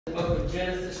book of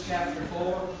Genesis, chapter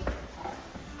 4.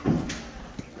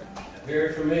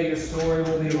 Very familiar story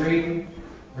we'll be reading.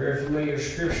 Very familiar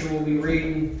scripture we'll be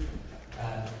reading.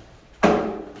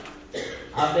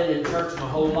 I've been in church my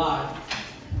whole life.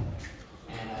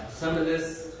 And some of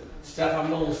this stuff I'm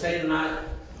going to say tonight,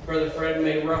 Brother Fred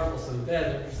may ruffle some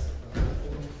feathers.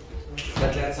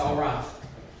 But that's all right.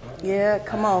 Yeah,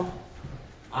 come on.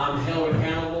 I'm held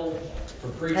accountable for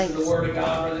preaching the Word of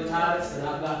God, Brother Titus, and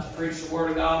I've got to preach the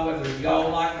Word of God whether y'all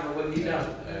like it or whether you don't.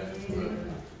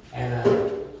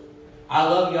 And I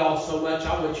love y'all so much,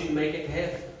 I want you to make it to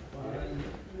heaven.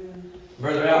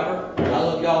 Brother Albert, I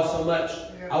love y'all so much,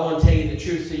 I want to tell you the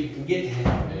truth so you can get to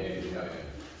heaven.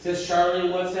 Sister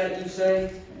Charlene, what's that you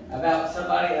say about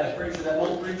somebody, a preacher that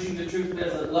won't preach you the truth,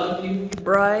 doesn't love you?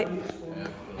 Right.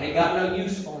 Ain't got no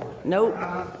use for it. Nope.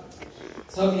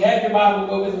 So if you have your Bible,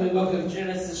 go with me in the book of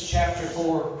Genesis chapter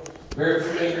 4. Very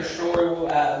familiar story.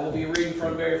 We'll be reading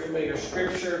from very familiar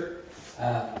scripture.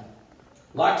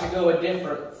 Like to go a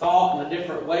different thought and a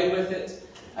different way with it.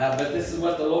 But this is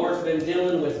what the Lord's been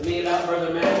dealing with me about,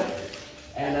 Brother Matt.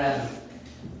 And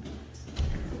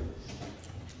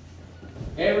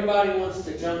everybody wants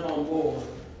to jump on board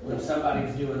when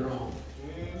somebody's doing wrong.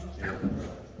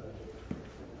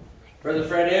 Brother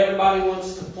Fred, everybody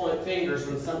wants to point fingers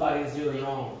when somebody's doing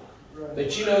wrong.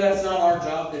 But you know that's not our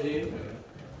job to do.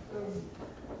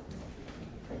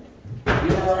 You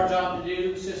know what our job to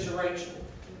do, Sister Rachel?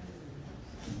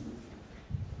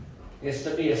 Is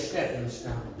to be a stepping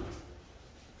stone.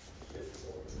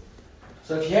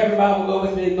 So if you have your Bible, go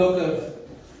with me in the book of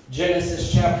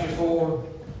Genesis chapter 4.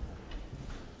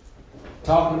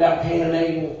 Talking about Cain and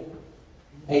Abel.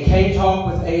 And Cain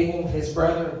talked with Abel, his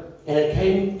brother. And it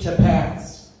came to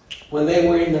pass, when they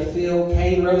were in the field,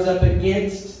 Cain rose up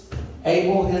against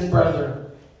Abel his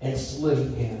brother, and slew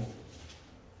him.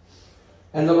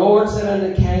 And the Lord said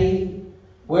unto Cain,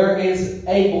 Where is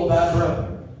Abel thy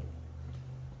brother?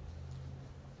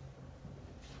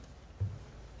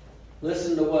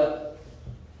 Listen to what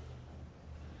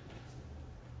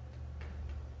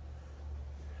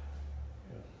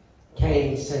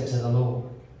Cain said to the Lord.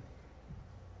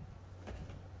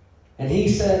 And he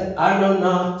said, I know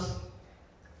not.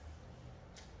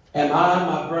 Am I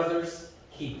my brother's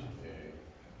keeper?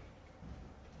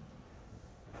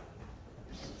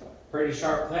 Pretty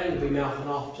sharp thing to be mouthing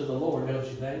off to the Lord, don't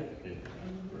you think?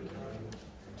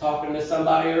 Talking to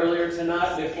somebody earlier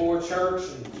tonight before church,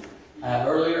 and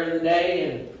earlier in the day,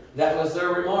 and that was their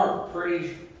remark.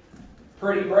 Pretty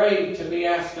brave to be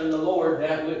asking the Lord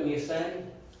that, wouldn't you say?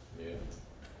 Yeah.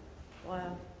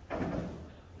 Wow.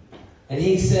 And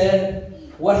he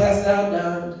said, What hast thou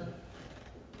done?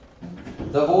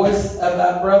 The voice of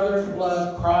thy brother's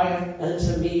blood crieth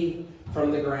unto me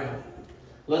from the ground.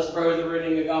 Let's pray the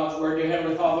reading of God's Word. Dear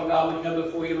Heavenly Father, God, we come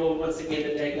before you, Lord, once again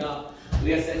today, God.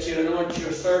 We ask that you anoint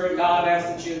your servant, God. Ask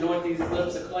that you anoint these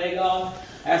lips of clay, God.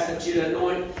 Ask that you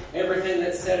anoint everything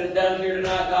that's said and done here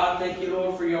tonight, God. Thank you,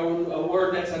 Lord, for your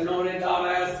word that's anointed, God.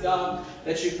 I ask, God,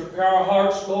 that you prepare our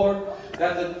hearts, Lord,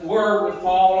 that the word would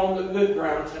fall on the good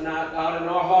ground tonight, God, in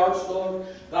our hearts, Lord.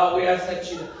 God, we ask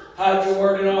that you hide your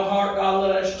word in our heart, God.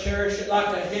 Let us cherish it like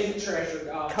a hidden treasure,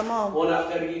 God. Come on. One out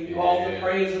there to give you all the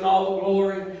praise and all the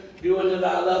glory, due unto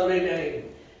thy lovely name.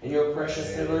 In your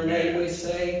precious heavenly name we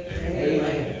say,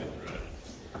 Amen.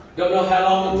 Don't know how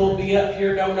long I'm going to be up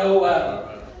here. Don't know.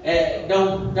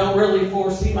 Don't really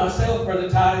foresee myself, Brother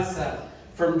Titus,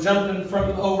 from jumping from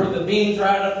over the beams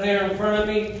right up there in front of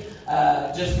me.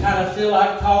 Just kind of feel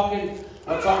like talking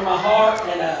what's on my heart.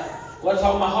 And what's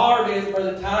on my heart is,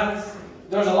 Brother Titus,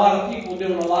 there's a lot of people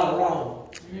doing a lot of wrong.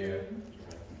 Yeah.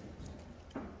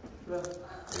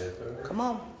 Come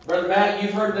on. Brother Matt,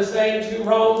 you've heard the saying, 2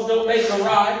 wrongs don't make a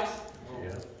right.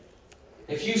 Yeah.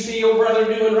 If you see your brother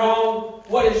doing wrong,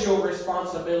 what is your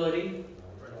responsibility?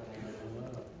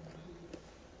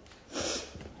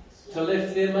 To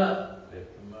lift them up.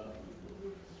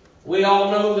 We all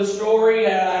know the story,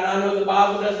 and I know the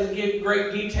Bible doesn't give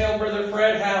great detail, Brother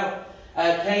Fred, how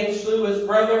Cain slew his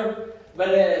brother.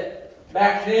 But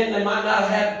back then, they might not have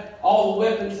had all the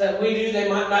weapons that we do. They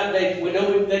might not. We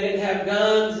know they didn't have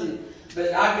guns,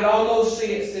 but I could almost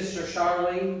see it, Sister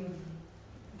Charlene.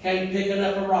 Cain picking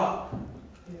up a rock,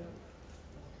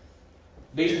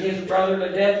 beating his brother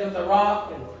to death with a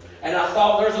rock, and I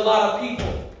thought there's a lot of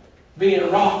people being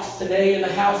rocks today in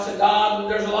the house of God.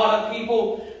 And there's a lot of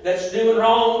people that's doing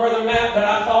wrong, Brother Matt, but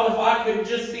I thought if I could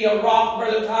just be a rock,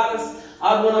 Brother Titus,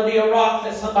 I'd want to be a rock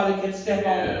that somebody could step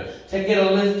on to get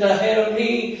a lift ahead of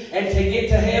me and to get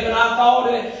to heaven. I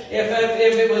thought if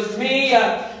it was me,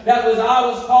 I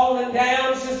was falling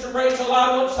down, Sister Rachel,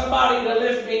 I want somebody to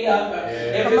lift me up.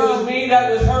 If it was me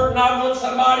that was hurting, I want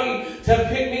somebody to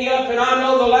pick me up. And I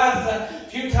know the last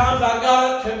few times I got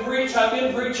up to preach, I've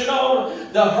been preaching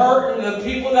on the hurt and the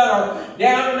people that are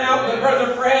down and out. But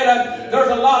Brother Fred,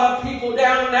 there's a lot of people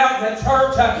down and out that's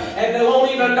hurt, and they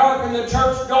won't even darken the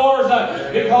church doors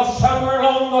because somewhere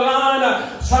along the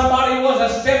line, somebody was a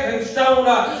stepping stone.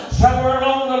 Somewhere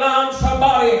along the line,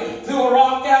 somebody threw a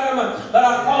rock at them. But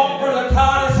I thought, Brother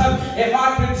Titus, if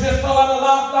I could just throw out a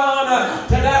lifeline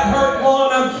to that hurt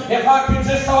one, if I could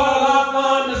just throw out a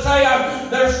lifeline to say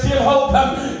there's still hope.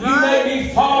 You may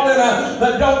be falling,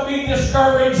 but don't be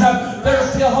discouraged. There's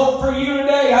still hope for you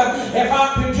today. If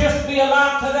I could just be a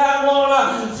light to that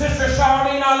one, Sister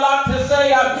Charlene, I'd like to say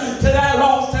to that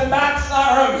lost and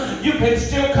backslider, you can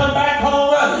still come back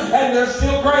home, and there's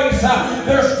still grace.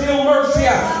 There's still mercy.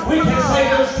 We can say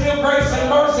there's still grace and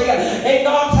mercy in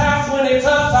God's house when it's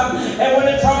us and when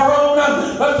it's our own,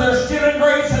 but there's still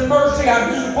grace and mercy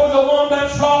for the one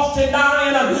that's lost and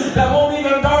dying that won't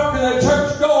even darken the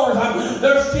church doors.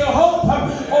 There's still hope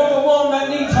for the one that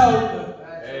needs hope.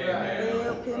 Amen.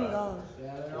 Help him, God.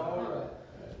 That's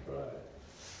right.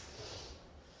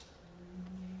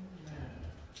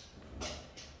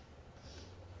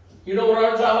 You know what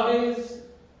our job is?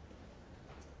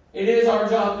 It is our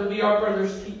job to be our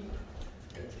brother's keeper.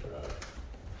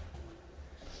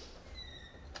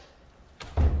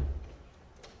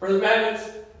 Brother Matt, it's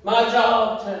my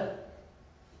job to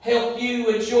help you.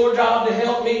 It's your job to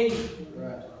help me.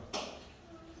 Right.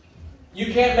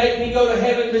 You can't make me go to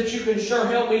heaven, but you can sure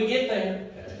help me get there.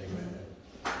 Amen.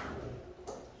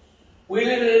 We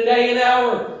live in a day and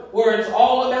hour where it's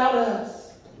all about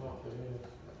us.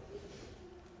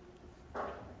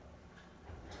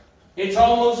 It's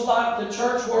almost like the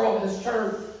church world has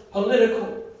turned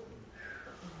political.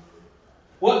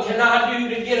 What can I do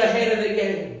to get ahead of the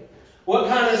game? What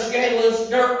kind of scandalous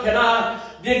dirt can I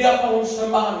dig up on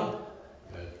somebody?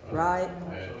 Right.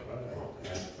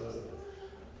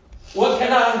 What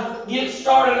can I get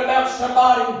started about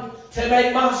somebody to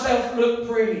make myself look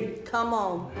pretty? Come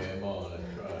on. That's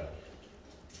right.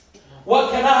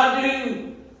 What can I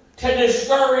do to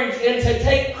discourage and to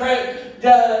take credit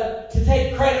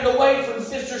away from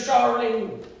Sister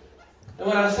Charlene? And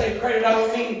when I say credit, I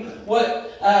don't mean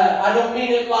I don't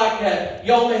mean it like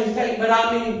y'all may think, but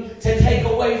I mean to take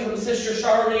away from Sister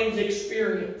Charlene's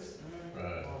experience.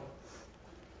 Right.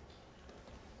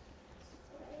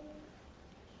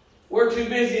 We're too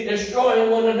busy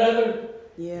destroying one another.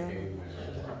 Yeah.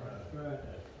 Right.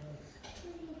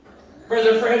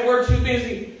 Brother Fred, we're too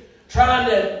busy trying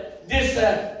to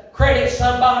discredit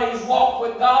somebody's walk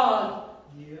with God.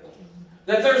 Yeah.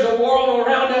 That there's a world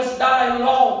around us dying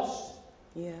lost.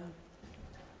 Yeah.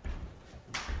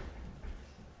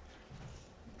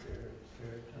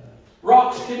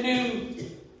 Rocks can do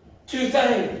two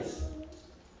things.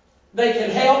 They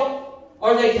can help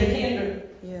or they can hinder.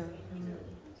 Yeah.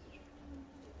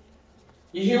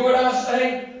 You hear what I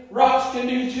say? Rocks can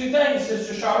do two things,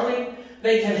 Sister Charlene.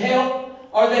 They can help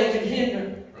or they can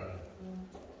hinder.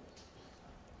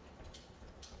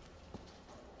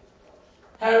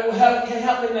 How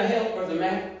can they help, Brother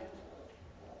Matt?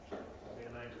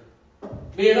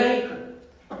 Be an anchor.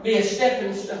 Be a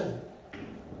stepping stone.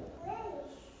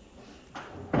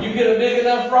 You get a big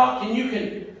enough rock and you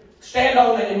can stand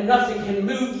on it and nothing can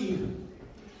move you.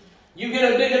 You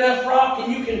get a big enough rock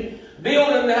and you can build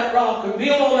on that rock and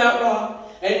build on that rock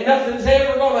and nothing's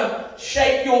ever going to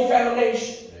shake your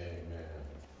foundation. Amen.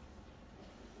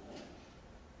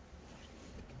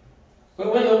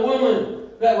 But when the woman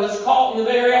that was caught in the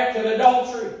very act of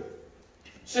adultery,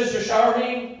 Sister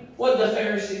Charlene, what did the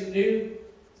Pharisees do?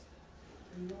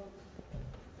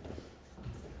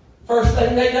 First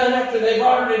thing they done after they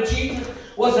brought her to Jesus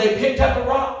was they picked up a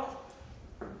rock.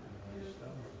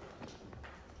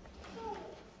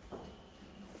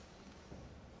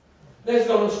 They're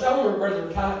going to stone her, Brother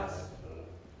Titus.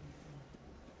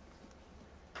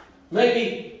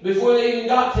 Maybe before they even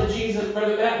got to Jesus,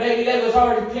 Brother Matt, maybe they was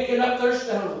already picking up their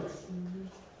stones.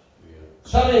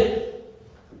 So the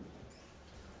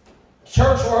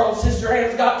church world, Sister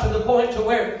Ann's got to the point to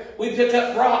where we pick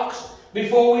up rocks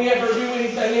before we ever do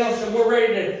anything else, and we're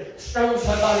ready to stone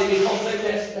somebody because they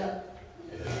messed up.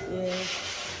 Yeah.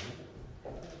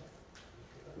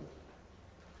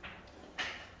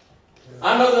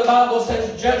 I know the Bible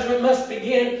says judgment must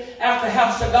begin at the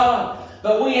house of God.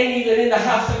 But we ain't even in the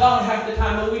house of God half the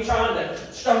time when we trying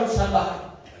to stone somebody.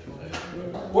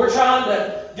 We're trying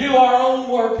to do our own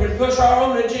work and push our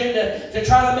own agenda to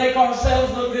try to make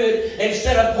ourselves look good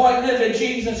instead of pointing them to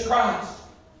Jesus Christ.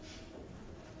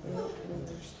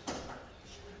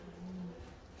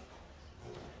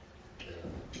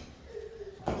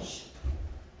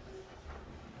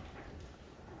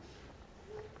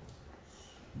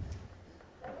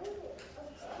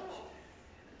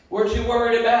 We're too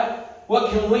worried about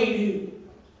what can we do.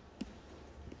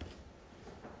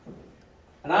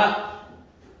 And I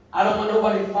don't want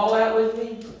nobody to fall out with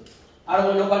me. I don't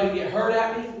want nobody to get hurt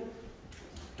at me.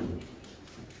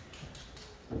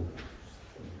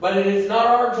 But it is not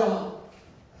our job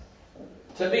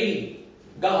to be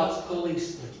God's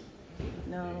policeman.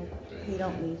 No, He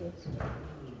don't need it.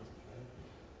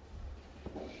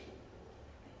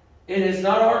 It is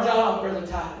not our job, Brother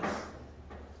Titus,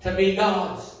 to be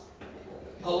God's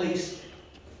policeman.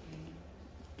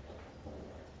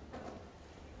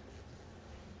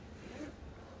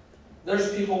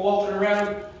 There's people walking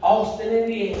around Austin,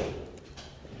 Indiana,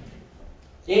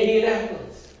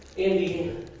 Indianapolis,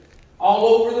 Indiana, all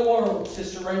over the world,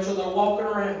 Sister Rachel. They're walking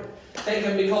around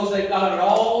thinking because they've got it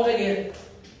all together,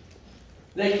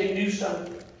 they can do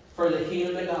something for the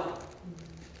kingdom of God.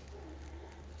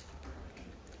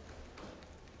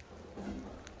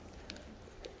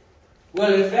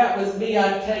 Well, if that was me,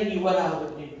 I'd tell you what I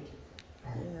would do.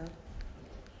 Yeah.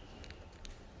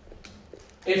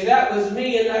 If that was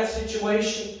me in that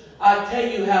situation, I'd tell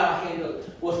you how I handle it.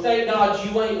 Well, thank God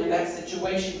you ain't in that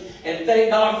situation. And thank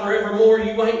God forevermore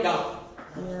you ain't God.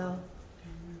 Yeah.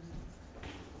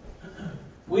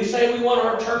 We say we want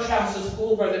our church houses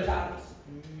full, Brother Titus.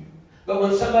 But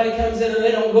when somebody comes in and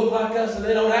they don't look like us, and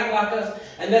they don't act like us,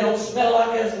 and they don't smell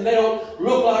like us, and they don't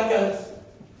look like us,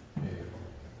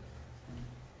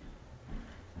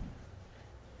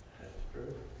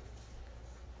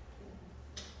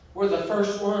 we're the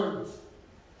first ones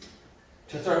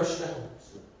to throw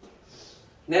stones.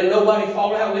 Now, nobody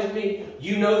fall out with me.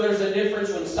 You know there's a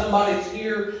difference when somebody's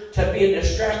here to be a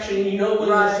distraction. You know when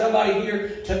there's somebody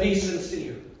here to be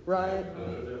sincere. Right.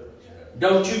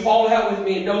 Don't you fall out with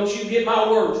me, and don't you get my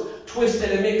words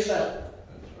twisted and mixed up.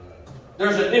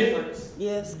 There's a difference.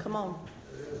 Yes, come on.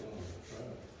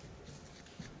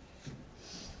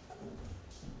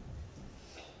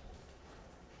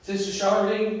 Sister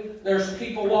Charlene, there's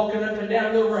people walking up and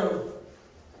down the road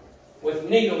with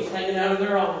needles hanging out of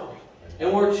their arms.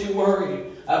 And we're too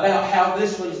worried about how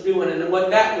this one's doing and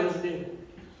what that one's doing.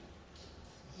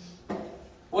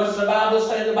 What's the Bible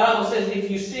say? The Bible says if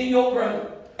you see your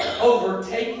brother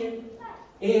overtaken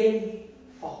in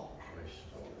fault,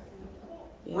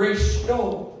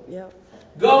 restore. Yep.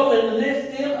 Go and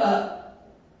lift him up.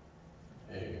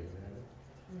 Amen.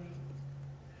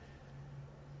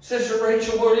 Sister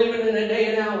Rachel, we're living in a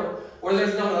day and hour where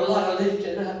there's not a lot of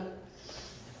lifting up.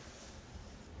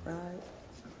 Right.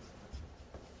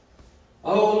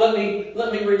 Oh, let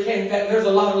me recant that. There's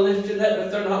a lot of lifting up,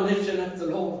 but they're not lifting up the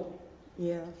Lord.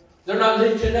 Yeah. They're not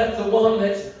lifting up the one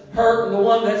that's hurt and the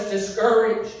one that's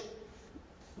discouraged.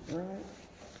 Right.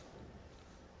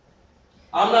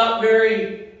 I'm not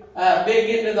very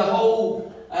big into the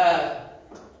whole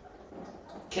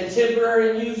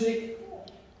contemporary music,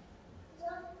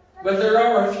 but there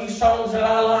are a few songs that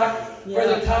I like,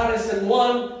 Brother Titus, and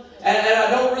one, and I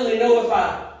don't really know if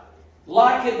I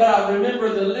like it, but I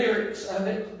remember the lyrics of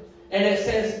it, and it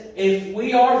says, if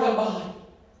we are the body,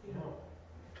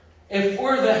 if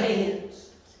we're the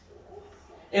hands,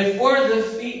 if we're the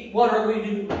feet, what are we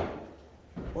doing?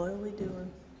 What are we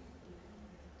doing?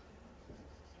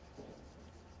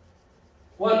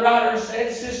 One writer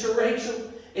said, Sister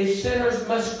Rachel, if sinners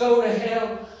must go to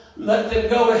hell, let them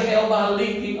go to hell by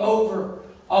leaping over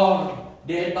our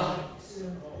dead bodies.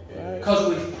 Because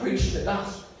we've preached the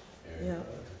gospel. Yeah.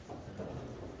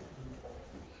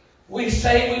 We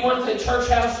say we want the church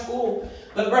house full,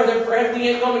 but Brother Fred, we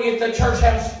ain't going to get the church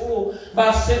house full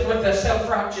by sitting with a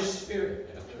self-righteous spirit.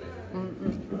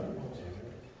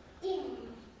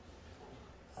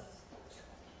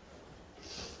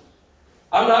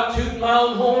 I'm not tooting my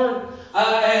own horn,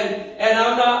 and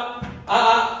I'm not.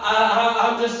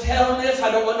 I'm just telling this.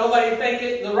 I don't want nobody to think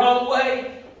it the wrong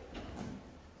way.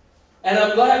 And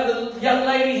I'm glad the young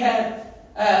lady had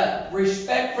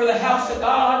respect for the house of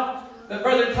God. But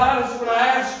Brother Titus, when I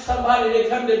asked somebody to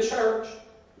come to church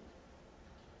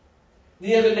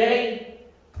the other day,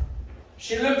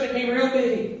 she looked at me real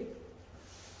big.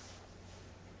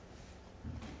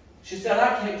 She said,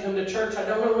 I can't come to church. I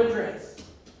don't know what dress.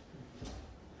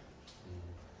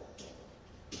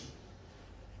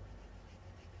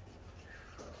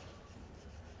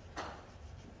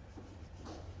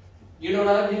 You know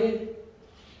what I did?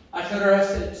 I told her, I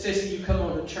said, Sissy, you come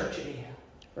on to church anyhow.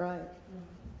 Right.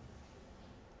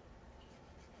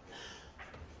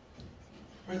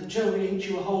 Brother Joey, ain't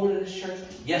you a holy in this church?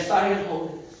 Yes, I am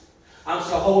holy. I'm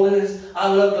so holy. I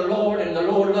love the Lord, and the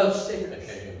Lord loves sinners.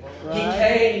 Right. He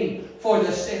came for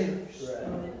the sinners.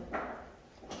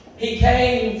 He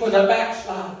came for the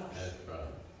backsliders.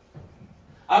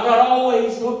 I've not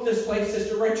always looked this way,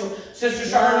 Sister Rachel. Sister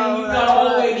Charlene, you've not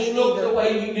always looked the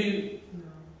way you do.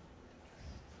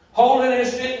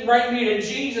 Holiness didn't bring me to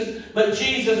Jesus, but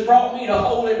Jesus brought me to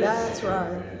holiness. That's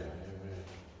right.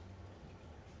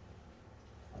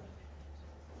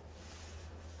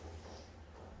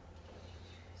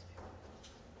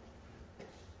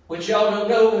 What y'all don't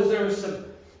know is there was some...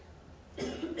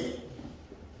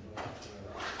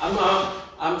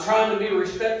 I'm trying to be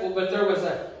respectful, but there was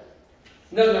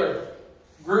another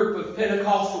group of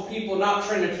Pentecostal people, not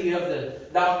Trinity of the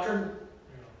doctrine,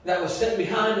 that was sitting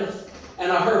behind us,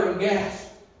 and I heard them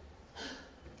gasp.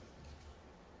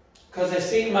 Because they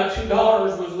seen my two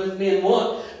daughters was with me, and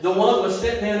the one was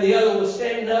sitting there, and the other was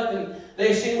standing up, and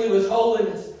they seen we was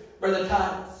holiness, Brother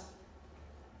Titus.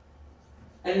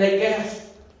 And they gasped.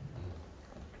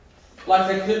 Like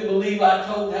they couldn't believe I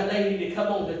told that lady to come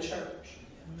on to church.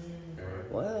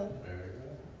 Well.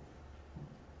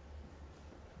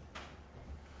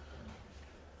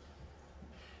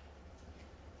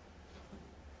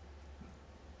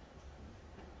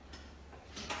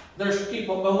 There's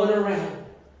people going around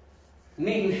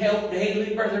needing help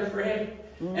daily, Brother Fred.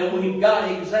 And we've got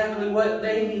exactly what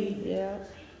they need. Yeah.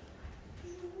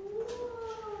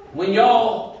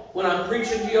 When I'm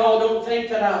preaching to y'all, don't think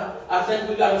that I think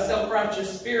we got a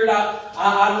self-righteous spirit.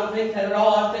 I don't think that at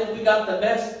all. I think we got the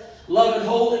best loving,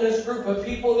 holiness group of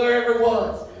people there ever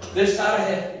was this side of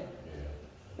heaven.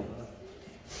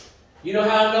 You know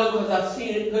how I know? Because I've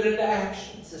seen it put into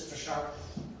action, Sister Sharp.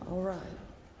 All right.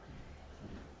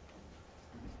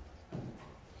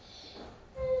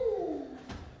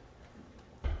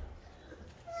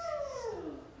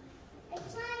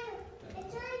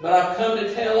 But I've come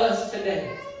to tell us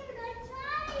today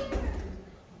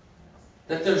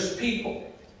that there's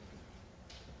people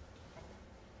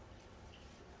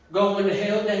going to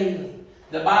hell daily.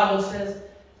 The Bible says,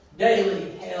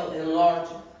 daily hell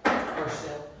enlarges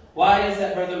herself. Why is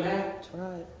that, Brother Matt? That's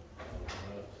right.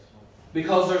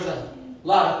 Because there's a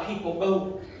lot of people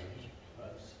going.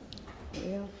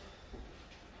 Yeah.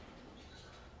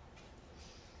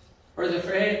 Brother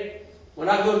Fred, when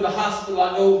I go to the hospital,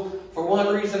 I go for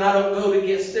one reason. I don't go to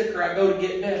get sicker. I go to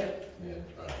get better.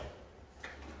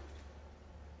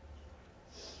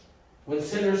 When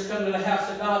sinners come to the house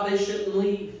of God, they shouldn't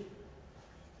leave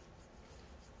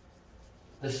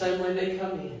the same way they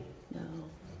come in. No.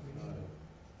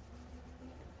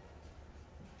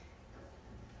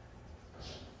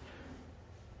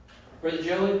 Brother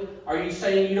Joey, are you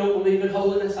saying you don't believe in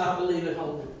holiness? I believe in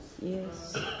holiness.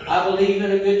 Yes. I believe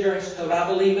in a good dress code. I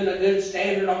believe in a good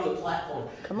standard on the platform.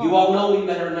 Come on. You all know me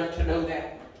better enough to know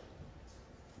that.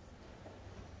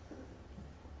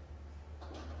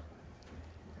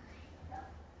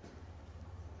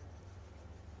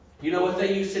 You know what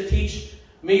they used to teach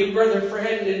me, Brother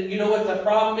Fred? And you know what the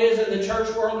problem is in the church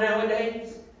world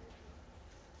nowadays?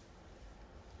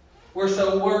 We're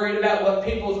so worried about what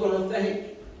people's going to think.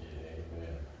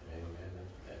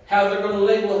 How they're going to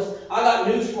label us. I got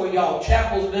news for y'all.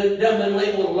 Chapel's been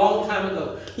labeled a long time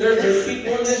ago. There's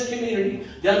people in this community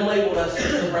done labeled us,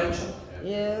 Sister Rachel.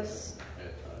 Yes.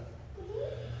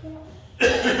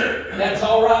 That's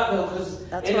all right, though, because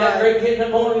in that great getting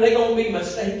in the morning, they're going to be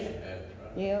mistaken.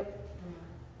 Yep.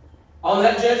 On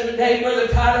that judgment day, Brother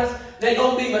Titus, they're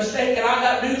going to be mistaken. I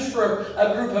got news for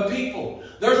a group of people.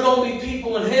 There's going to be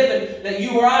people in heaven that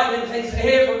you or I didn't think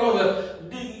ever going to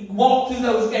walk through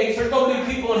those gates. There's going to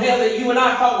be people in hell that you and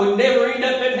I thought would never end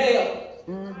up in hell.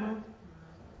 Mm-hmm.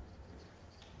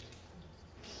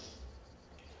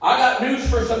 I got news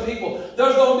for some people.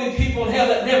 There's going to be people in hell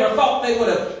that never thought they would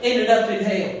have ended up in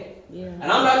hell. Yeah.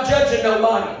 And I'm not judging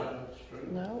nobody.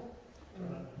 No.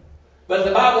 But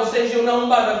the Bible says you'll know them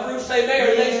by the fruits they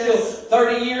bear. Yes. They still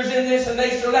 30 years in this and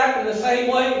they still acting the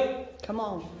same way. Come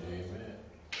on. Amen.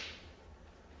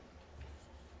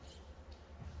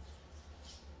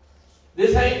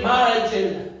 This ain't my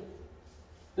agenda.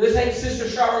 This ain't Sister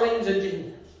Charlene's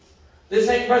agenda. This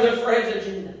ain't Brother Fred's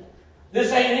agenda.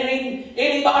 This ain't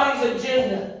anybody's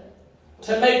agenda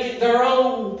to make it their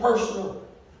own personal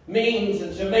means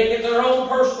and to make it their own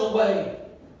personal way,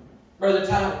 Brother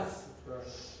Titus.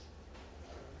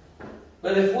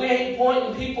 But if we ain't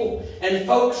pointing people and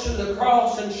folks to the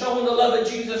cross and showing the love of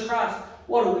Jesus Christ,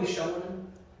 what are we showing them?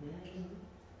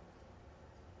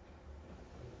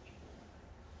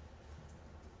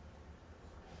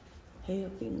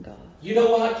 Helping God. You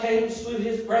know why Cain slew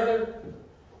his brother?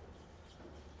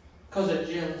 Because of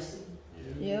jealousy.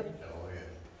 Yep. Oh,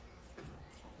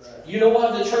 yeah. You know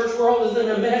why the church world is in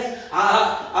a mess?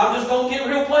 I'm just going to get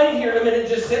real plain here in a minute.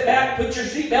 Just sit back, put your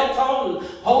seatbelts on, and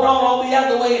hold on. I'll be out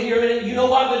of the way in here in a minute. You know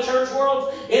why the church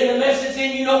world's in the mess it's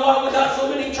in? You know why we got so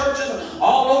many churches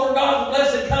all over God's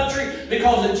blessed country?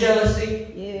 Because of jealousy.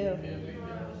 Yeah.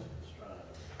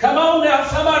 Come on now.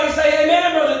 Somebody say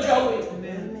amen, Brother Joey.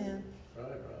 Amen.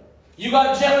 You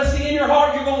got jealousy in your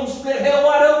heart, you're going to split hell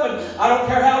wide open. I don't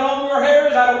care how long your hair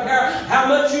is. I don't care how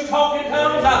much you talk in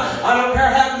tongues. I don't care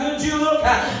how good you look,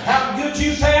 how good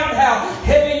you sound, how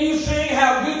heavy you sing,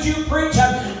 how good you preach.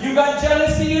 You got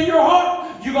jealousy in your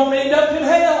heart, you're going to end up in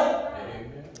hell.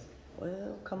 Amen.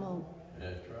 Well, come on.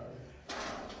 That's right.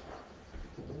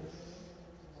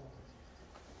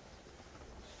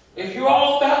 If you're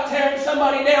all about tearing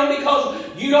somebody down because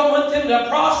you don't want them to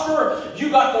prosper, you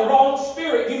got the wrong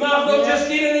spirit. You might as well just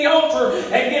get in the altar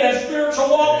and get a spiritual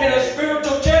walk and a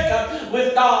spiritual checkup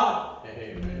with God.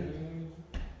 Amen.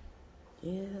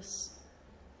 Yes.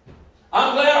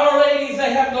 I'm glad our ladies,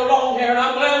 they have the long hair, and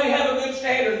I'm glad we have a good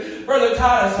standard, Brother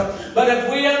Titus. But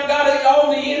if we haven't got it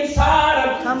on the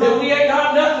inside, then we ain't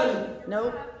got nothing.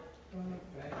 Nope.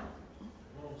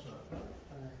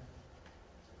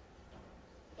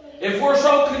 If we're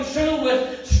so consumed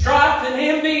with strife and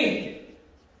envy,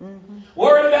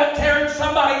 worried about tearing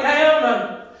somebody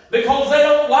down because they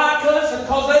don't like us, and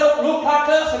because they don't look like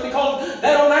us, and because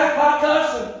they don't act like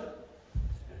us.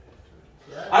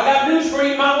 I got news for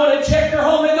you. You might want to check your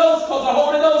Holy Ghost, because the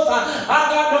Holy Ghost,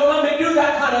 God don't let me do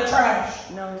that kind of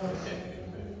trash. No.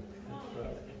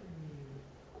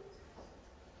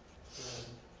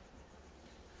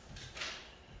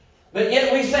 But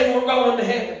yet we say we're going to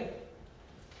heaven.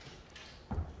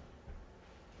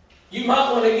 You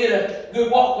might want to get a good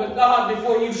walk with God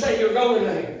before you say you're going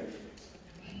there.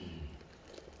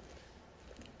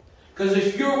 Because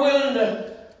if you're willing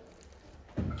to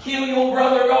kill your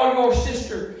brother or your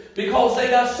sister because they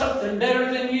got something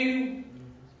better than you,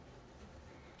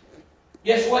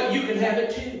 guess what? You can have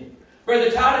it too.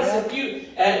 Brother Titus, if you...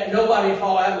 nobody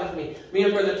fall out with me. Me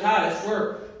and Brother Titus,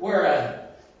 we're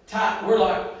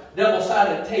like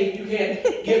double-sided tape. You can't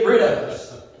get rid of us.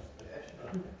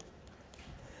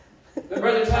 But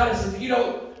Brother Titus, if you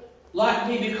don't like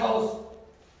me because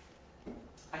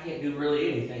I can't do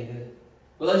really anything good.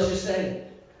 Well, let's just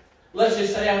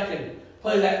say I can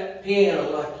play that piano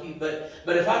like you, but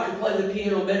if I could play the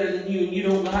piano better than you and you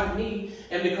don't like me,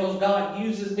 and because God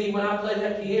uses me when I play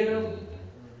that piano,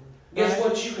 guess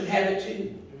what? You can have it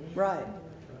too. Right.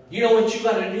 You know what you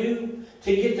got to do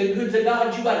to get the goods of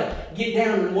God? You got to get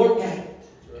down and work at it.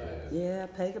 Yeah,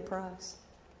 pay the price.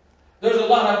 There's a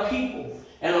lot of people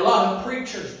and a lot of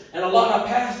preachers and a lot of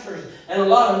pastors and a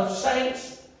lot of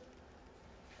saints.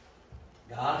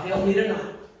 God help me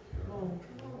tonight.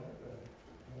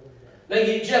 They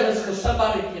get jealous because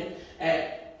somebody can...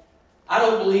 I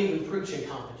don't believe in preaching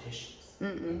competitions.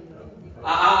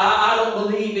 I don't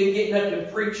believe in getting up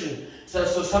and preaching so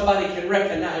somebody can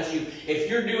recognize you. If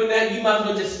you're doing that, you might as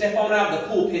well just step on out of the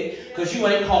pulpit because you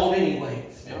ain't called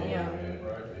anyways. Yeah.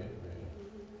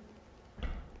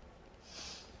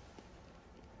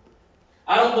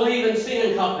 I don't believe in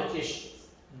singing competitions.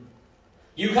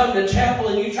 You come to chapel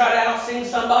and you try to out-sing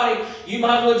somebody, you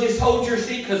might as well just hold your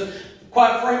seat because,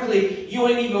 quite frankly, you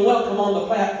ain't even welcome on the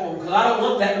platform because I don't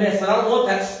want that mess and I don't want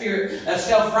that spirit of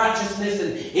self-righteousness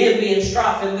and envy and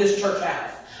strife in this church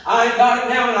house. I ain't got it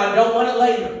now and I don't want it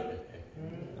later.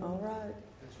 All right.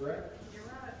 That's right. You're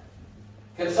right.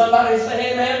 Can somebody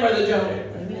say amen, Brother Joe?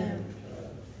 Amen.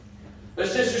 But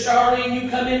Sister Charlene, you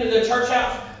come into the church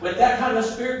house with that kind of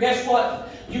spirit, guess what?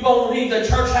 You're going to leave the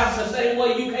church house the same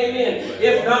way you came in,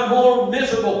 if not more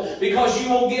miserable, because you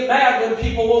won't get mad when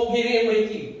people won't get in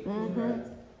with you.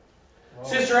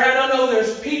 Sister Ann, I know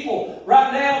there's people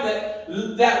right now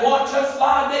that watch us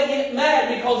live, they get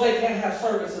mad because they can't have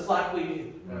services like we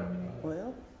do.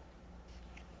 Well.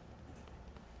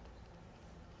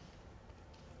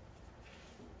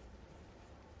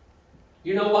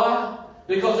 You know why?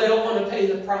 Because they don't want to pay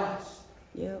the price.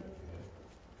 Yep.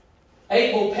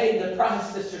 Abel paid the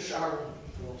price, Sister Charlotte.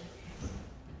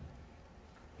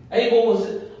 Abel was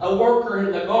a worker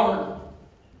in the garden.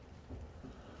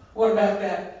 What about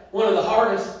that? One of the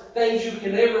hardest things you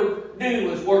can ever do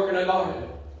is work in a garden.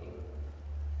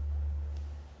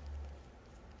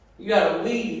 You got to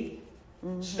weed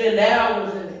it. Spend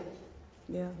hours in it.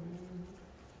 Yeah.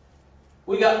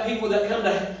 We got people that come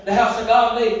to the house of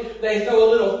God, they throw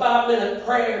a little 5-minute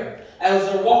prayer as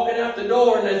they're walking out the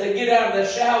door and as they get out of the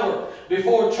shower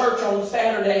before church on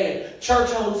Saturday and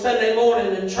church on Sunday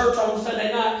morning and church on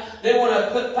Sunday night, they want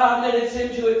to put 5 minutes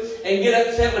into it and get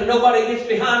upset when nobody gets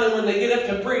behind them when they get up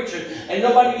to preach, and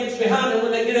nobody gets behind them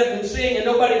when they get up and sing, and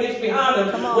nobody gets behind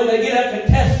them when they get up and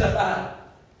testify.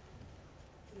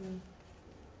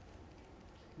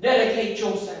 Dedicate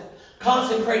yourself.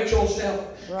 Consecrate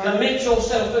yourself. Right. Commit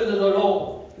yourself into the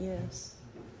Lord. Yes.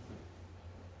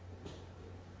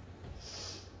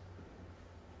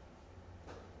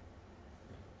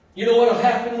 You know what will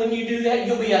happen when you do that?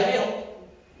 You'll be a help.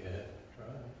 Yeah, that's right.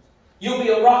 You'll be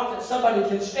a rock that somebody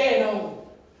can stand on.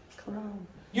 Come on.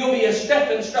 You'll be a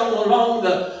stepping stone along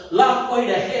the life way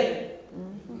to heaven.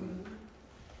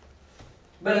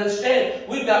 But instead,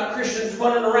 we've got Christians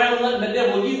running around letting the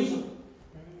devil use them.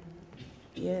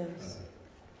 Yes.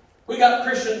 We got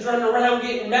Christians running around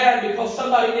getting mad because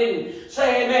somebody didn't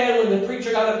say amen when the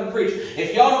preacher got up and preached.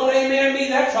 If y'all don't amen me,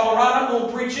 that's all right. I'm going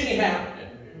to preach anyhow.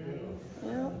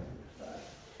 Yep.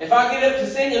 If I get up to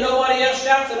sing and nobody else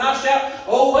shouts and I shout,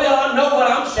 oh well, I know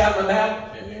what I'm shouting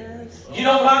about. Yes. You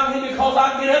don't like me because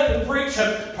I get up and preach.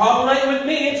 The problem ain't with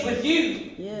me, it's with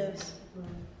you. Yes.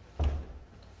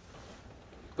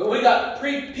 But we got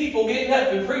people getting up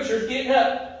and preachers getting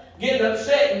up, getting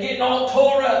upset and getting all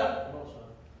tore up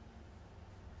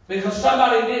because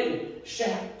somebody didn't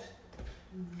shout.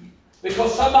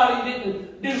 Because somebody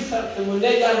didn't do something when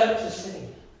they got up to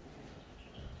sing.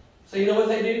 So you know what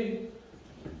they do?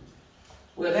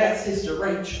 Well, that's Sister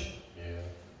Rachel. Yeah.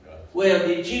 Well,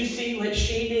 did you see what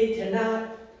she did tonight?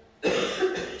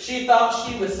 She thought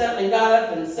she was something and got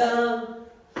up and sung.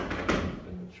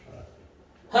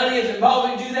 Honey, if it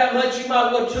bothered you that much, you might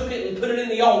as well took it and put it in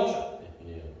the altar.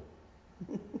 Yeah.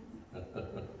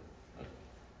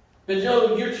 But you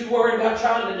know, you're too worried about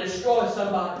trying to destroy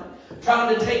somebody,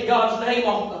 trying to take God's name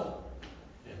off of them.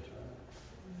 That's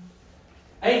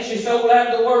right. Ain't you so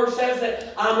glad the Word says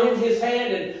that I'm in His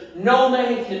hand and no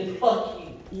man can pluck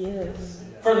you Yes.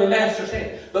 from the Master's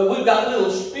hand? But we've got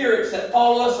little spirits that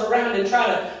follow us around and try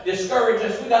to discourage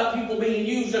us. We've got people being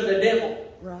used of the devil.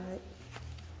 Right.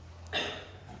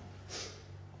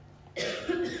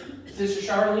 Sister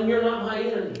Charlene, you're not my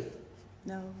enemy.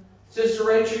 No. Sister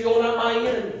Rachel, you're not my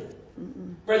enemy.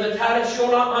 Brother Titus,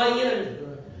 you're not my enemy.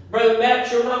 Brother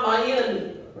Matt, you're not my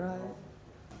enemy. Right.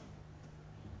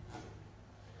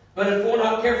 But if we're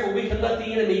not careful, we can let the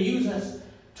enemy use us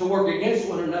to work against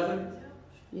one another.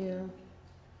 Yeah.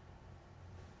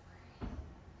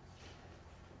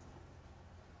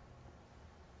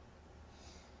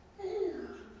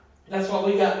 That's why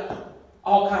we got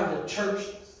all kinds of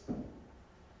churches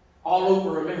all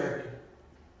over America.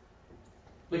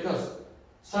 Because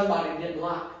somebody didn't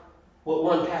like what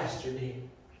one pastor did.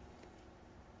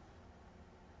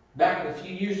 Back a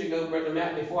few years ago, Brother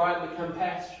Matt, before I become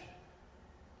pastor,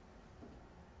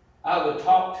 I would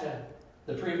talk to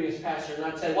the previous pastor and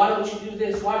I'd say, why don't you do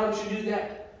this? Why don't you do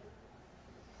that?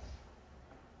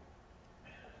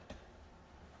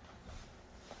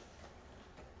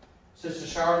 Sister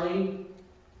Charlene,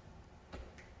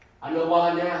 I know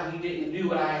why now he didn't do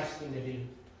what I asked him to do.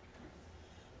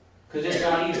 Because it's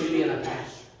not easy being a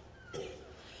pastor.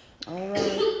 All right.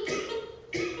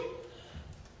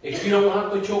 If you don't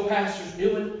like what your pastor's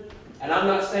doing, and I'm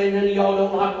not saying none of y'all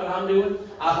don't like what I'm doing,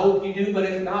 I hope you do, but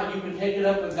if not, you can take it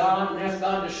up with God and ask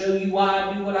God to show you why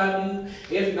I do what I do.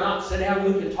 If not, sit down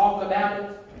and we can talk about it.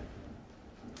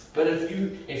 But if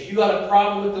you got a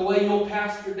problem with the way your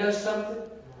pastor does something,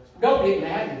 don't get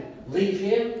mad and leave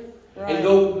him. Right. And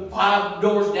go 5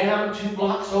 doors down, 2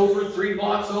 blocks over, 3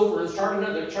 blocks over, and start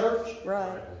another church.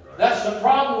 Right. That's the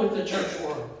problem with the church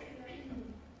world.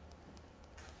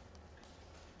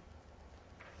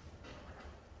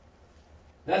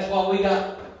 That's why we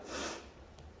got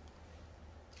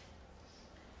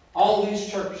all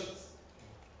these churches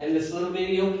in this little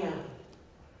video county.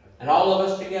 And all of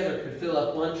us together could fill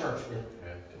up one church building.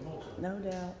 Yeah, come on.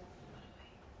 No doubt.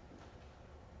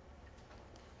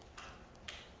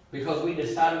 Because we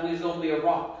decided we was going to be a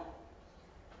rock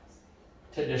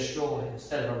to destroy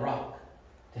instead of a rock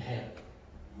to help.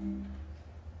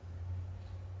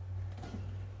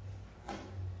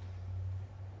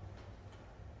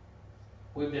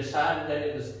 We've decided that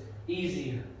it was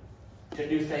easier to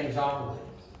do things our way.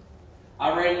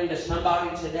 I ran into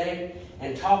somebody today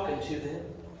and talking to them,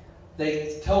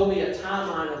 they told me a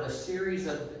timeline of a series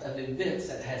of events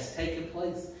that has taken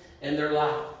place in their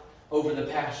life over the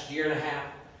past year and a half.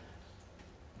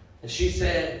 And she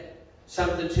said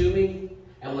something to me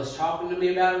and was talking to me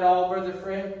about it all, Brother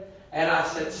Fred. And I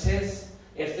said, sis,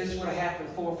 if this would have happened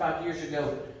 4 or 5 years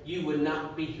ago, you would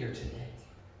not be here today.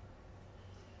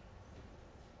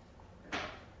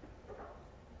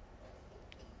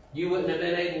 you wouldn't have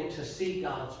been able to see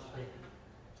God's plan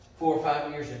 4 or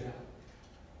 5 years ago.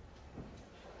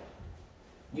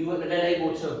 You wouldn't have been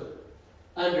able to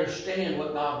understand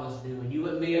what God was doing. You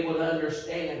wouldn't be able to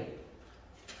understand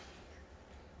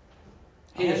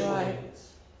His ways.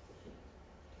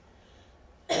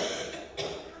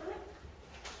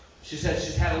 She said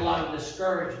she's had a lot of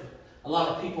discouragement. A lot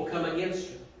of people come against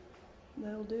her.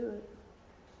 They'll do it.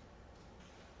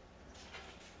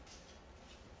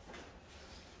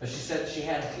 But she said she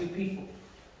had a few people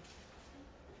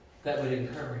that would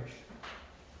encourage her.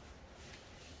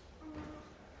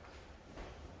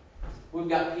 We've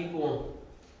got people,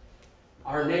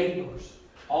 our neighbors,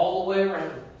 all the way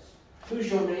around us. Who's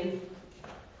your neighbor?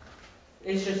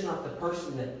 It's just not the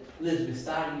person that lives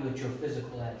beside you at your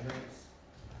physical address.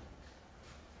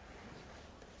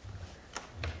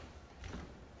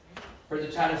 Brother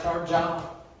Titus, our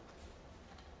job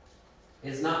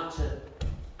is not to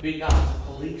be God's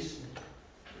policeman.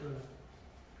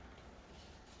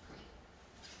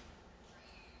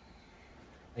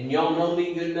 And y'all know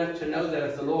me good enough to know that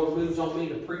if the Lord moves on me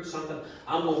to preach something,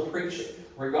 I'm going to preach it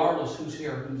regardless who's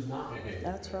here or who's not.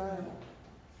 That's right.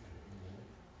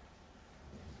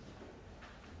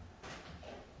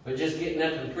 But just getting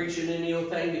up and preaching any old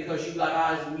thing because you got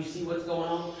eyes and you see what's going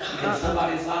on in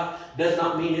somebody's life does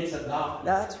not mean it's of God.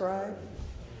 That's right.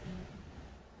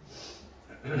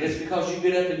 Just because you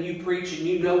get up and you preach and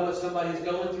you know what somebody's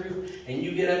going through and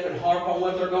you get up and harp on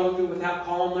what they're going through without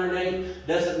calling their name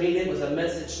doesn't mean it was a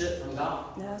message sent from God.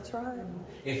 That's right.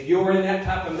 If you're in that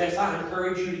type of mess, I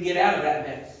encourage you to get out of that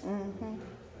mess. Mm-hmm.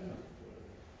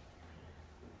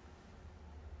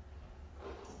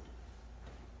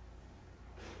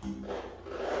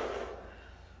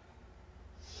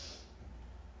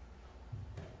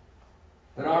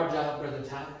 But our job, Brother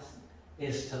Titus,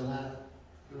 is to love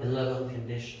and love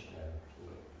unconditionally.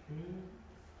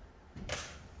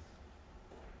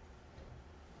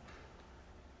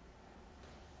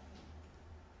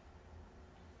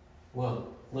 Well,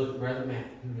 look, Brother Matt,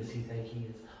 who does he think he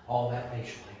is? All that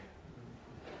facial hair.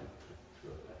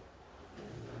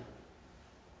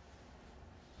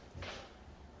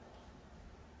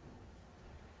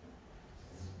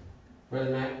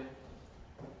 Brother Matt,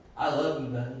 I love you,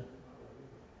 buddy.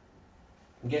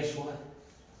 And guess what?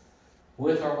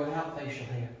 With or without facial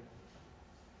hair,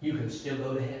 you can still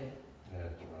go to heaven.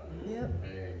 That's right. Yep.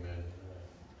 Amen.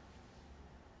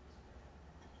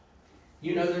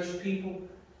 You know there's people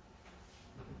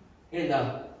in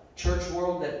the church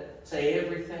world that say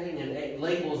everything and it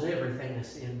labels everything a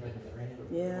sin, Brother Fred.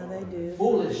 Yeah, they do.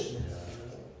 Foolishness.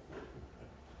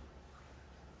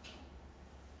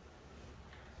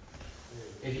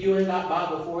 If you ain't got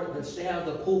Bible for it, then stay out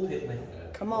of the pulpit with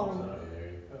it. Come on. That's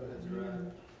right.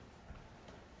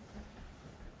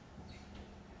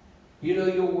 You know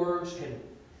your words can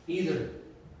either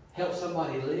help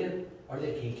somebody live or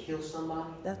they can kill somebody.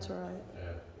 That's right.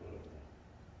 Absolutely.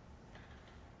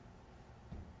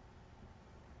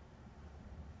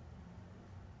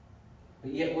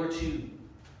 But yet we're too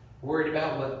worried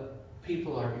about what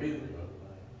people are doing.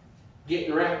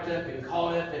 Getting wrapped up and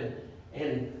caught up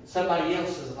in somebody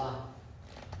else's life.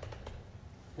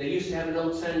 They used to have an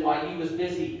old saying, while you was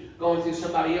busy going through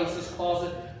somebody else's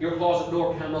closet, your closet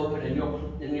door come open and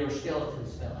your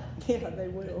skeletons fell out. Yeah, they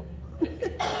will. They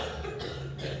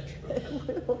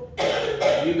will.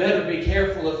 You better be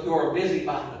careful if you're a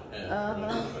busybody. Uh-huh.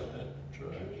 That's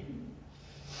right.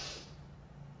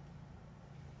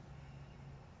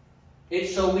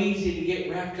 It's so easy to get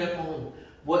wrapped up on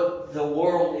what the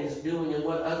world is doing and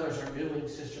what others are doing,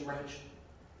 Sister Rachel.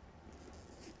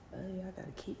 Yeah, I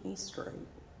gotta keep me straight.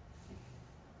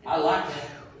 I like that.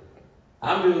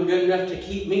 I'm doing good enough to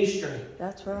keep me straight.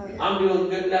 That's right. I'm doing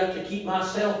good enough to keep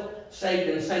myself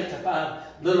saved and sanctified,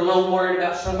 let alone worried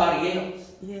about somebody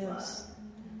else. Yes.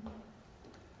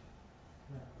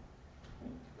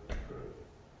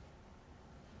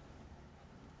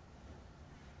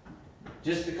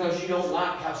 Just because you don't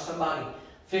like how somebody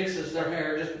fixes their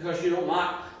hair, just because you don't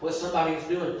like what somebody's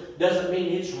doing, doesn't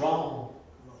mean it's wrong.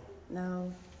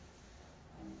 No.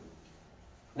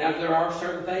 Now, there are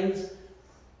certain things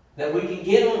that we can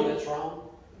get on that's wrong,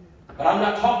 but I'm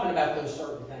not talking about those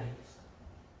certain things.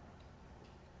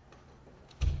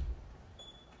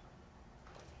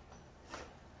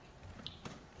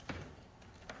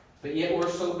 But yet we're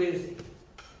so busy,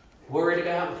 worried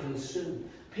about and consumed.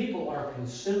 People are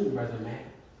consumed, Brother Matt,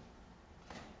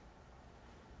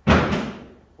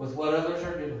 with what others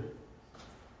are doing.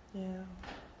 Yeah.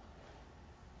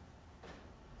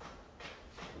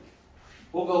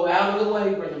 We'll go out of the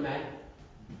way, Brother Matt,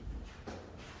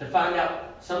 to find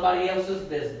out somebody else's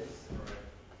business.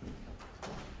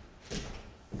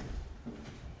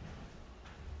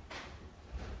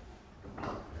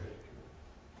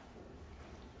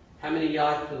 How many of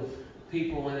y'all feel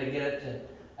people when they get up to,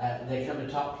 they come to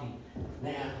talk to you?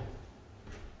 Now,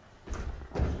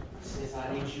 sis,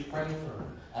 I need you to pray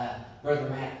for Brother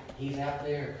Matt. He's out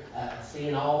there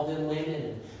seeing all them women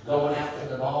and going out to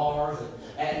the bars.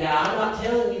 And now, I'm not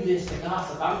telling you this to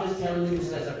gossip. I'm just telling you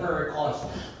this as a prayer request.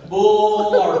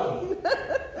 Bull-archy.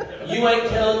 You ain't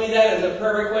telling me that as a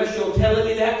prayer request. You're telling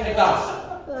me that to gossip.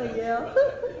 Yeah.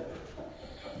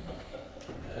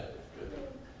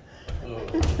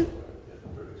 Oh,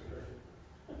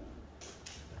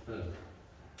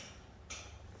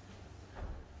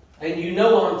 And you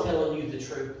know I'm telling you the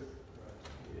truth.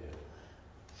 yeah.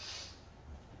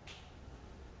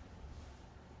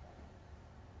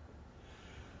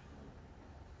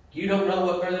 You don't know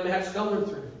what Brother Matt's going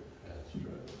through. That's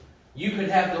true. You could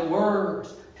have the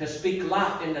words to speak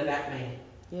life into that man.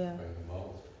 Yeah. Bring them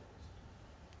all.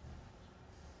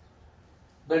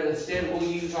 But instead we'll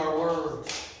use our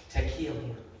words to kill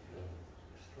him.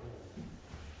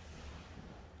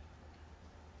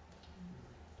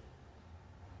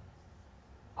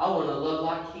 I want to love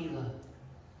like he loved.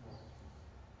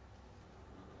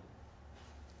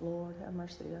 Lord, have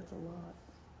mercy. That's a lot.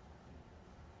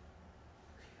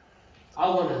 I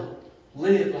want to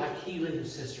live like he lived,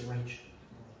 Sister Rachel.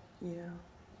 Yeah.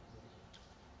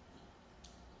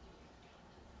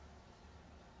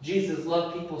 Jesus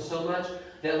loved people so much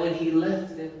that when he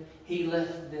left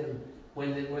them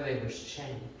where they were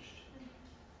changed.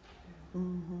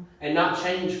 Mm-hmm. And not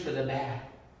changed for the bad.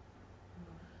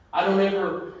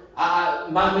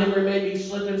 My memory may be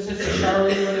slipping, Sister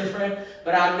Charlene, Brother Fred,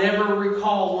 but I never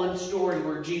recall one story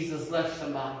where Jesus left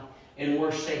somebody in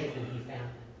worse shape than he found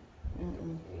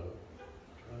them. Mm-mm.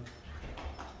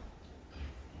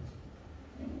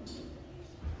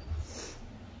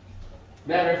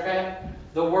 Matter of fact,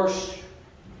 the worst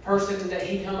person that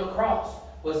he come across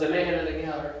was the man of the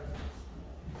Galilee.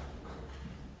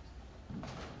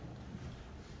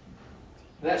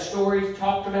 That story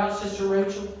talked about, Sister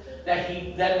Rachel,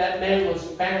 that man was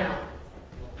bound.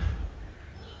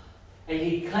 And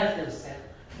he cut himself.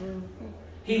 Mm-hmm.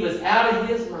 He was out of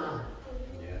his mind.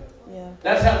 Yeah. Yeah.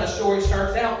 That's how the story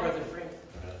starts out, Brother Fred.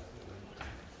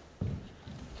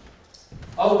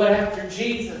 Oh, but after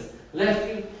Jesus left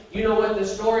him, you know what the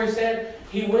story said?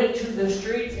 He went to the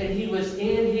streets and he was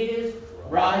in his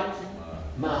right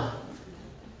mind.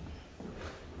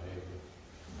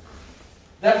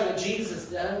 That's what Jesus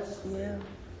does. Yeah.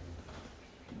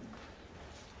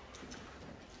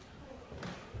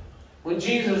 When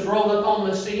Jesus rolled up on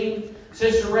the scene,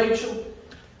 Sister Rachel,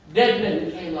 dead men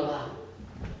became alive.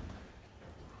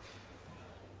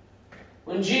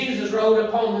 When Jesus rode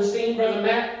upon the scene, Brother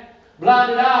Matt,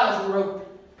 blinded eyes were opened.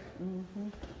 Mm-hmm.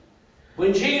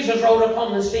 When Jesus rode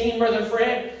upon the scene, Brother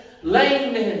Fred,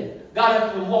 lame men got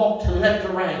up and walked and leapt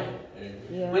around.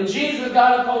 Yeah. When Jesus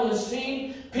got up on the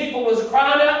scene, people was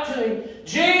crying out to him,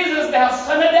 Jesus, thou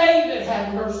son of David,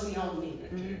 have mercy on me.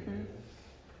 Mm-hmm.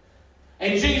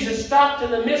 And Jesus stopped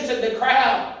in the midst of the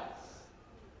crowd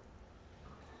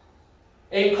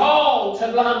and called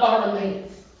to blind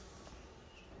Bartimaeus.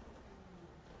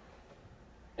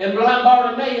 And blind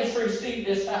Bartimaeus received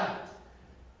his sight.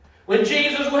 When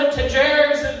Jesus went to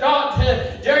Jairus' house,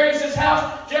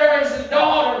 Jairus'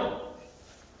 daughter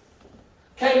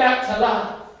came back to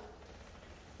life.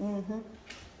 Mm-hmm.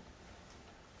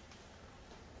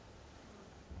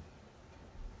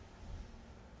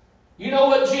 You know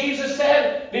what Jesus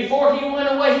said before he went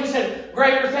away? He said,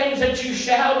 greater things that you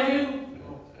shall do.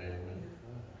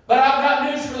 But I've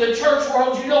got news for the church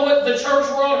world. You know what the church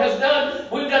world has done?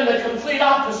 We've done the complete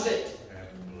opposite.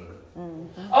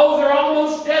 Mm-hmm. Oh, they're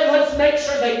almost dead. Let's make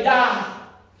sure they die.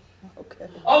 Okay.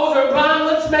 Oh, they're blind.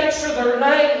 Let's make sure they're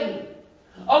lame.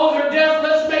 Oh, they're deaf.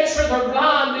 Let's make sure they're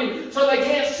blind so they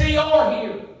can't see or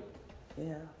hear.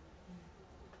 Yeah.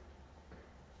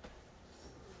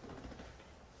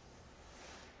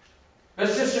 But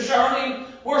Sister Charlene,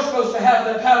 we're supposed to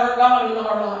have the power of God in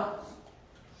our lives.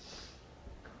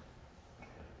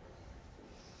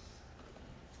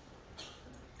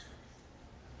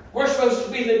 We're supposed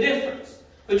to be the difference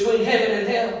between heaven and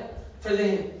hell for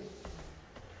them.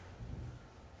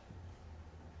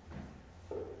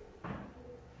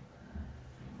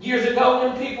 Years ago,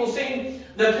 when people seen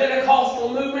the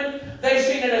Pentecostal movement, they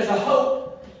seen it as a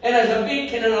hope and as a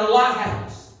beacon and a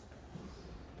lighthouse.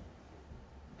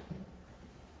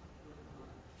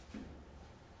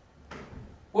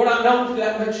 We're not known for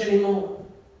that much anymore.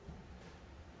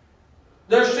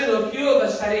 There's still a few of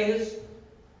us that is.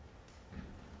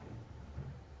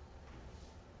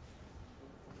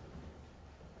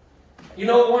 You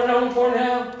know what we're known for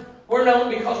now? We're known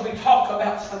because we talk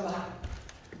about somebody.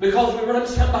 Because we run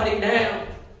somebody down.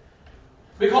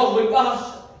 because we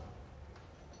gossip.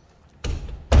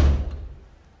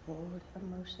 Lord, have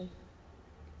mercy.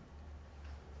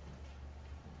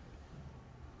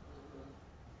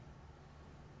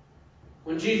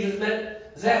 When Jesus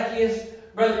met Zacchaeus,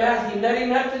 Brother Matthew met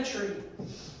him at the tree.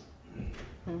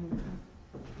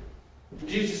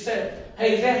 Jesus said,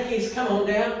 hey, Zacchaeus, come on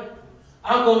down.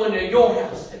 I'm going to your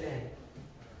house today.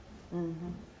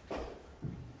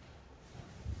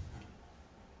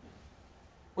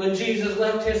 When Jesus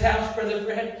left his house, Brother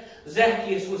Fred,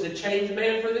 Zacchaeus was a changed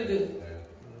man for the good.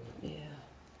 Yeah.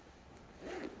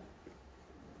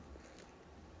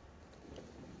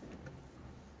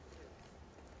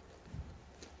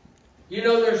 You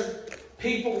know, there's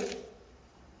people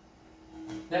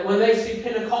that when they see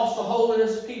Pentecostal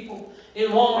holiness people in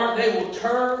Walmart, they will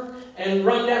turn and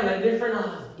run down a different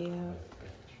aisle. Yeah.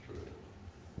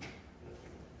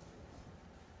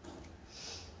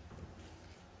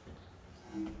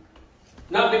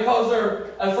 Not because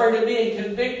they're afraid of being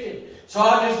convicted. So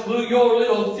I just blew your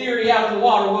little theory out of the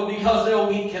water, but because they'll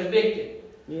be convicted.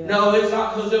 Yeah. No, it's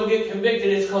not because they'll get convicted.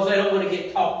 It's because they don't want to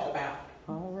get talked about.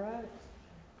 All right.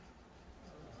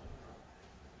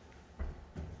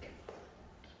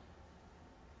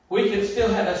 We can still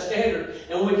have a standard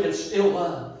and we can still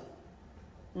love.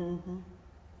 Mm-hmm.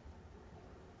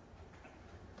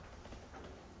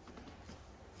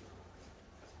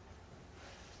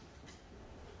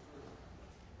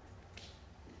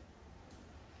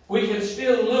 We can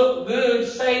still look good,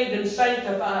 saved, and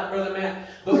sanctified, Brother Matt,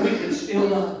 but we can still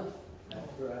love.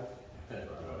 That's right. That's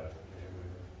right.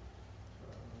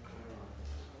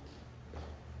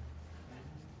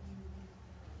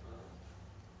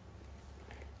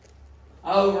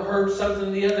 I overheard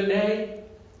something the other day.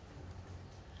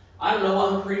 I don't know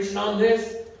why I'm preaching on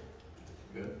this.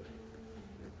 Good.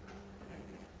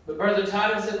 But Brother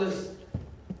Titus, it was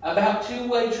about two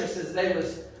waitresses. They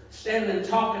was standing and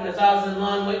talking as I was in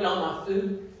line waiting on my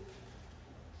food.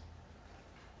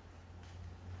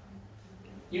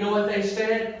 You know what they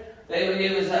said?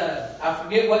 It was I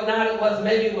forget what night it was.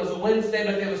 Maybe it was a Wednesday,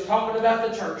 but they was talking about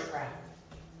the church crowd.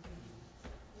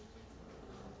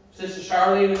 Sister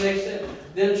Charlene, they said,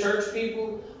 them church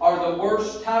people are the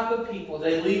worst type of people.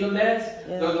 They leave a mess.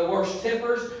 Yeah. They're the worst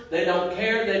tempers. They don't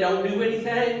care. They don't do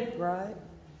anything. Right.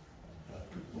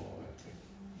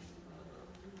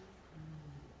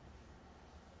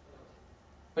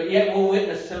 But yet we'll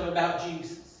witness to them about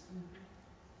Jesus.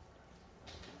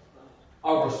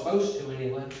 Or we're supposed to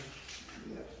anyway.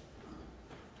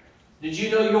 Did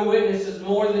you know your witness is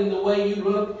more than the way you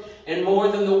look and more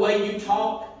than the way you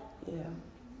talk? Yeah.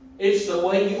 It's the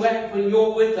way you act when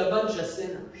you're with a bunch of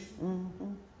sinners.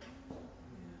 Mm-hmm.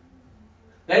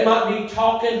 They might be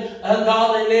talking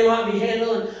ungodly, they might be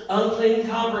handling unclean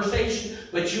conversation,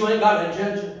 but you ain't got to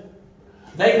judge them.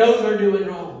 They know they're doing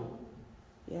wrong.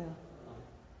 Yeah.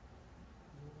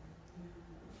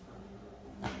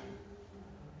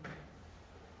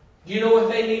 Do you know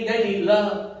what they need? They need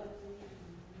love.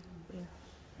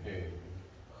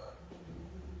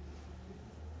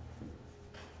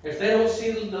 If they don't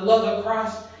see the love of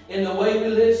Christ in the way we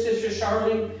live, Sister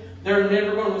Charlene, they're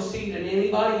never going to see it in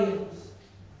anybody else.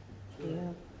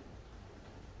 Yeah.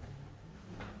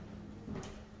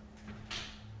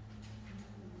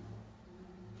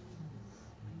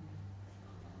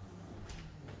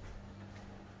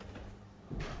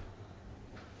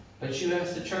 But you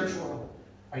ask the church world,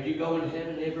 are you going to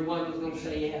heaven? Everyone is going to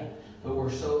say, yeah. But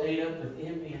we're so ate up with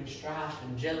envy and strife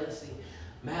and jealousy,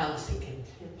 malice and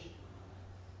contention.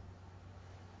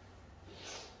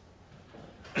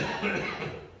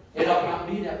 It ought not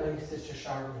be that way, Sister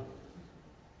Charlene.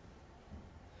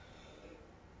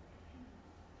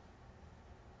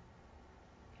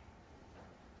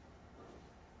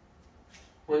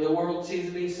 When the world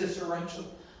sees me, Sister Rachel,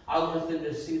 I want them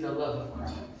to see the love of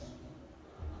Christ.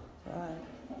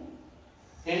 Right.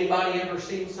 Anybody ever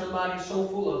seen somebody so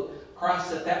full of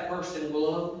Christ that that person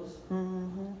glows?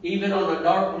 Mm-hmm. Even on a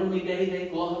dark, gloomy day, they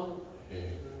glow.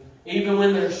 Even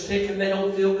when they're sick and they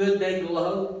don't feel good, they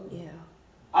glow. Yeah.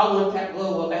 I want that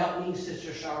glow about me,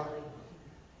 Sister Charlene.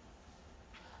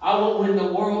 I want when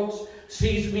the world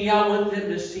sees me, I want them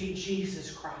to see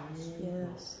Jesus Christ.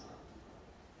 Yes.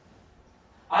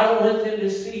 I don't want them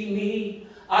to see me.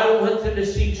 I don't want them to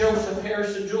see Joseph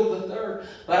Harrison Jewell III,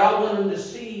 but I want them to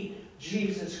see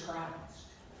Jesus Christ.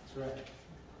 That's right.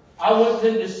 I want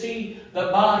them to see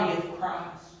the body of Christ.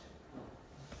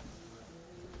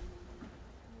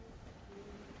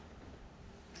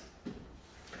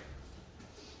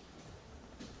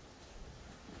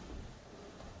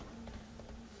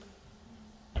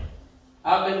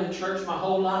 I've been in church my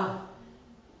whole life.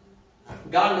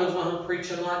 God knows why I'm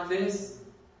preaching like this.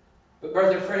 But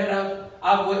Brother Fred,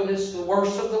 I've witnessed the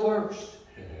worst of the worst.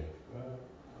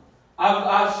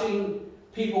 I've seen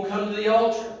people come to the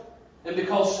altar, and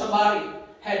because somebody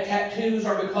had tattoos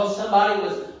or because somebody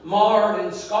was marred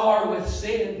and scarred with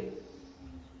sin,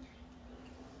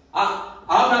 I'm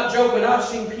not joking. I've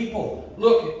seen people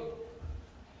look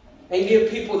and give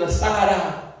people the side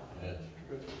eye.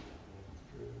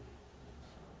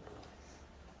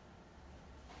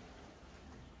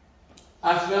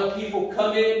 I smell people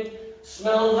come in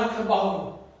smelling like a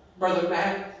bottle, Brother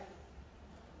Matt.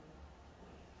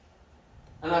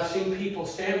 And I've seen people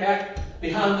stand back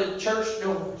behind the church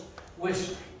doors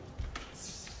whispering.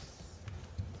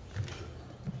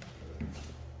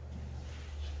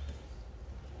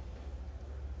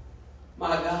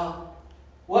 My God,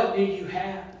 what do you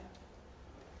have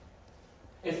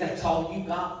if that's all you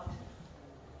got?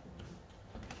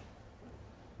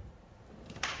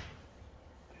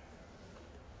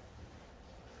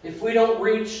 If we don't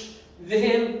reach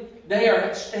them, they are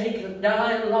at stake of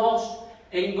dying, lost,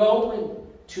 and going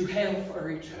to hell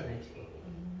for eternity.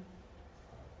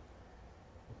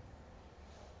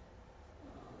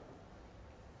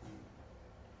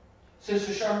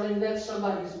 Sister Charlene, that's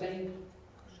somebody's baby.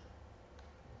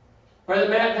 Brother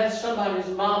Matt, that's somebody's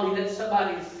mommy. That's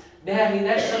somebody's daddy.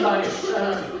 That's somebody's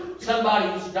son.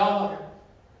 Somebody's daughter.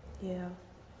 Yeah.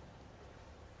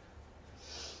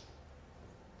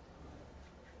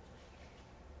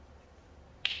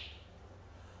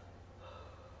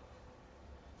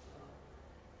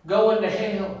 Going to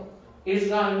hell is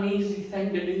not an easy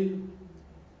thing to do.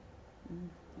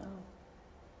 No.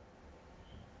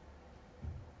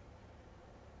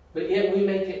 But yet we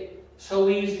make it so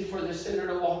easy for the sinner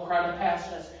to walk right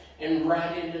past us and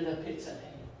right into the pits of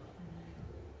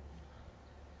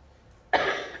hell.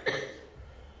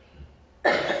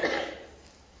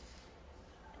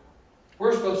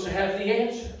 We're supposed to have the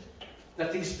answer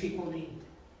that these people need.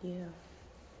 Yeah.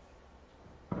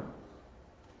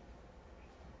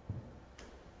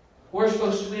 We're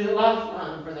supposed to be the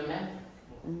lifeline, Brother Matt.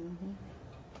 Mm-hmm.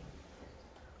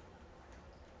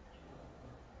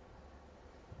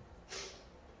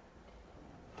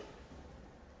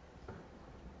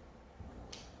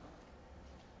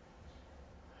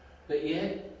 But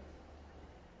yet,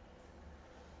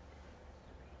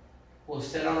 we'll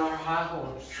sit on our high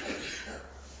horse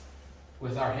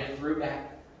with our head through back.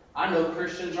 I know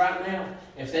Christians right now,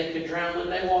 if they could drown when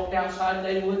they walked outside,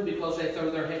 they would, because they throw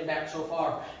their head back so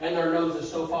far and their nose is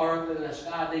so far up in the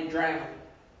sky, they'd drown.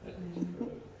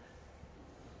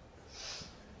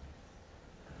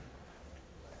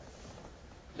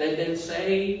 They've been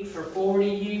saved for 40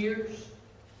 years.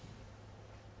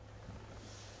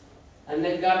 And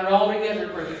they've got it all together,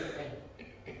 Brother Fred.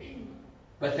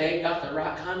 But they ain't got the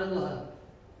right kind of love.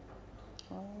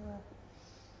 All right.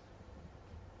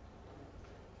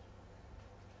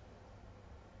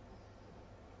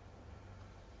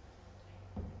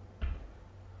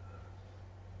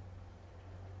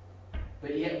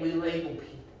 But yet we label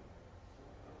people.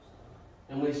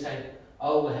 And we say,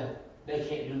 oh, well, they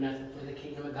can't do nothing for the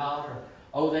kingdom of God. Or,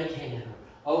 oh, they can. Or,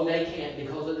 oh, they can't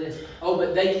because of this. Oh,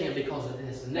 but they can because of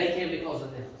this. And they can because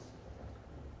of this.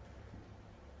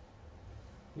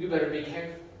 You better be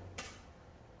careful.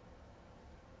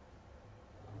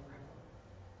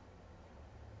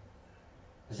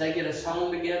 As they get us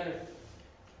home together,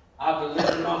 I believe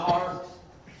in my heart.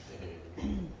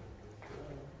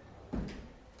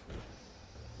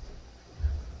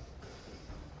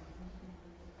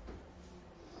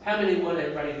 How many want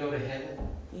everybody to go to heaven?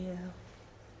 Yeah.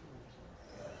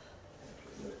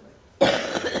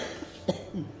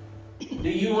 Do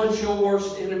you want your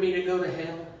worst enemy to go to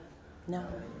hell? No.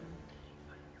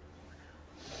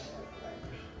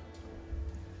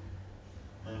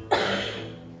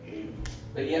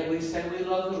 But yet we say we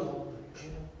love the Lord.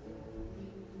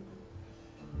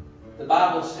 The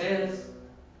Bible says,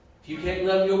 if you can't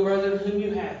love your brother whom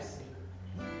you have seen,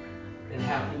 then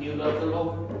how can you love the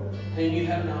Lord whom you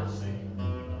have not seen?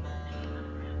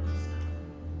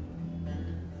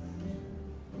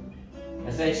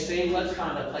 As they sing, let's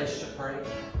find a place to pray.